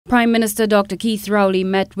Prime Minister Dr. Keith Rowley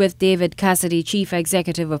met with David Cassidy, Chief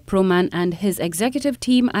Executive of Proman, and his executive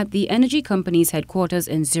team at the energy company's headquarters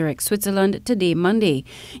in Zurich, Switzerland, today, Monday.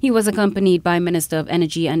 He was accompanied by Minister of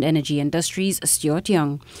Energy and Energy Industries, Stuart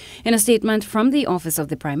Young. In a statement from the Office of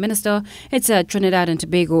the Prime Minister, it said Trinidad and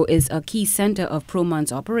Tobago is a key center of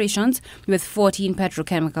Proman's operations, with 14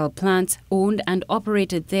 petrochemical plants owned and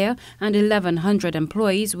operated there and 1,100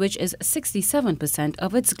 employees, which is 67%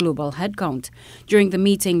 of its global headcount. During the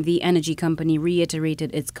meeting, the energy company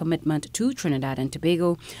reiterated its commitment to Trinidad and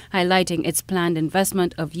Tobago, highlighting its planned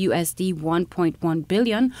investment of USD 1.1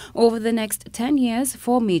 billion over the next 10 years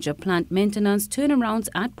for major plant maintenance turnarounds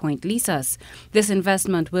at Point Lisas. This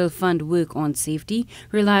investment will fund work on safety,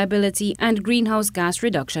 reliability, and greenhouse gas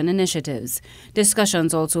reduction initiatives.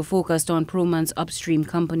 Discussions also focused on Proman's upstream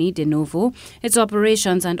company, DeNovo, its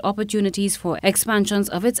operations and opportunities for expansions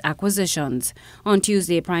of its acquisitions. On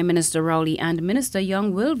Tuesday, Prime Minister Rowley and Minister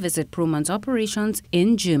Young will visit Proman's operations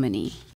in Germany.